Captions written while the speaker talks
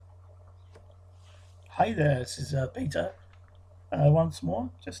Hi there, this is Peter once more,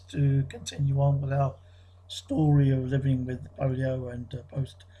 just to continue on with our story of living with polio and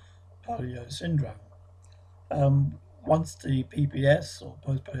post-polio syndrome. Once the PPS or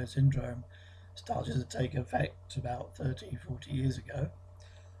post-polio syndrome started to take effect about 30, 40 years ago,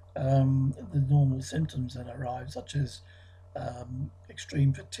 the normal symptoms that arrived, such as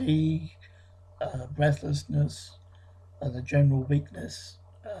extreme fatigue, breathlessness, the general weakness,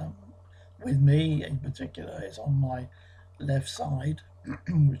 um, with me in particular, is on my left side,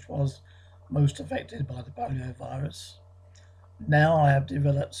 which was most affected by the polio virus. Now I have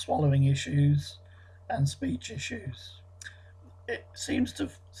developed swallowing issues and speech issues. It seems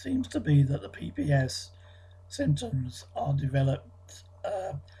to be that the PPS symptoms are developed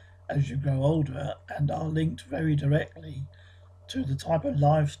as you grow older and are linked very directly to the type of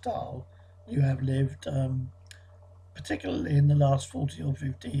lifestyle you have lived, particularly in the last 40 or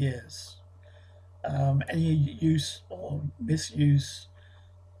 50 years. Any use or misuse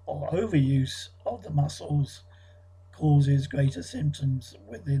or overuse of the muscles causes greater symptoms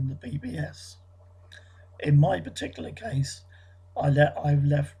within the PPS. In my particular case, I've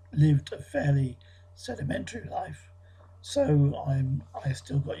lived a fairly sedimentary life, so I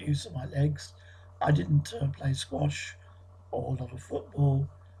still got use of my legs. I didn't play squash or a lot of football,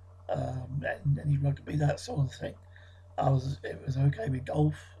 and any rugby, that sort of thing. It was okay with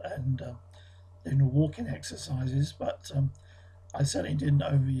golf and doing walking exercises, but I certainly didn't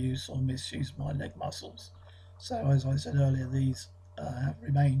overuse or misuse my leg muscles. So, as I said earlier, these have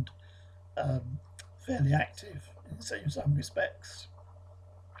remained um, fairly active in some respects.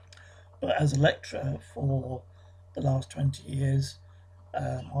 But as a lecturer for the last 20 years,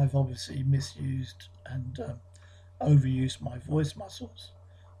 I've obviously misused and overused my voice muscles,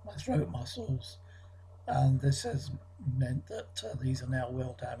 my throat muscles, and this has meant that these are now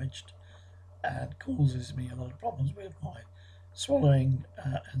well damaged and causes me a lot of problems with my swallowing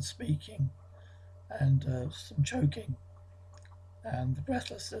and speaking and some choking. And the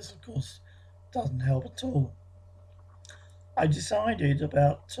breathlessness, of course, doesn't help at all. I decided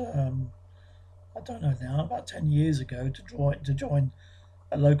I don't know now, about 10 years ago to join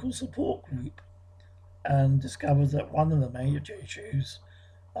a local support group and discovered that one of the major issues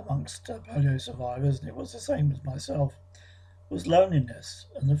amongst polio survivors, and it was the same as myself, was loneliness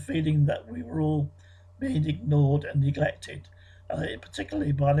and the feeling that we were all being ignored and neglected,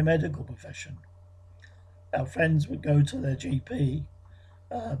 particularly by the medical profession. Our friends would go to their GP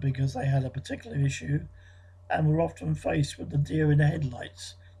because they had a particular issue and were often faced with the deer in the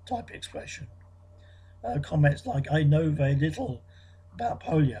headlights type expression. Comments like, I know very little about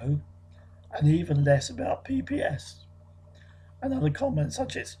polio and even less about PPS. And other comments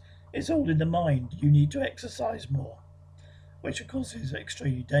such as, it's all in the mind, you need to exercise more, which of course is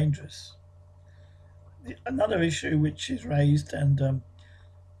extremely dangerous. Another issue which is raised and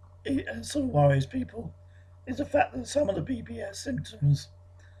it sort of worries people is the fact that some of the PPS symptoms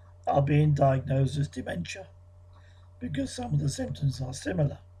are being diagnosed as dementia because some of the symptoms are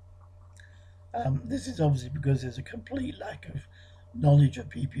similar. This is obviously because there's a complete lack of knowledge of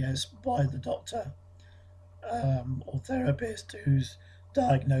PPS by the doctor or therapist who's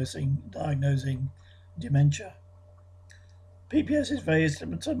diagnosing dementia. PPS is very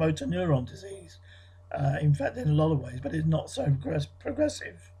similar to motor neuron disease, in fact, in a lot of ways, but it's not so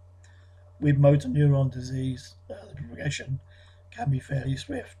progressive. With motor neuron disease, the progression can be fairly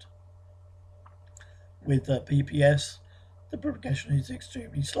swift. With PPS, the progression is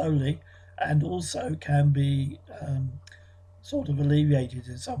extremely slowly and also can be sort of alleviated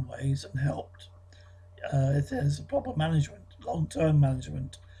in some ways and helped if there's a proper management, long-term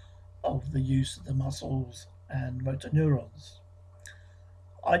management of the use of the muscles and motor neurons.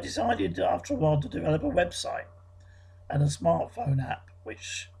 I decided after a while to develop a website and a smartphone app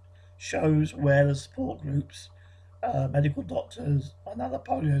which shows where the support groups, medical doctors, and other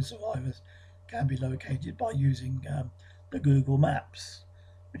polio survivors can be located by using the Google Maps,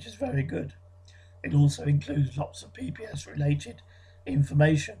 which is very good. It also includes lots of PPS related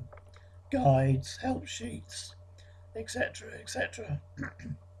information, guides, help sheets, etc., etc.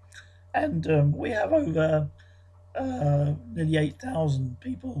 And we have over nearly 8,000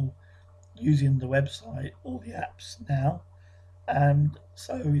 people using the website, all the apps now, and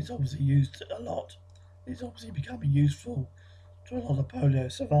so it's obviously used a lot. It's obviously becoming useful to a lot of polio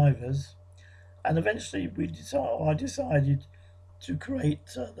survivors. And eventually, I decided to create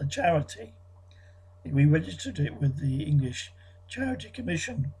the charity. We registered it with the English Charity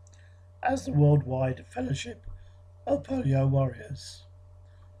Commission as the Worldwide Fellowship of Polio Warriors.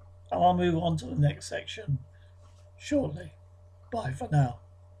 I'll move on to the next section shortly. Bye for now.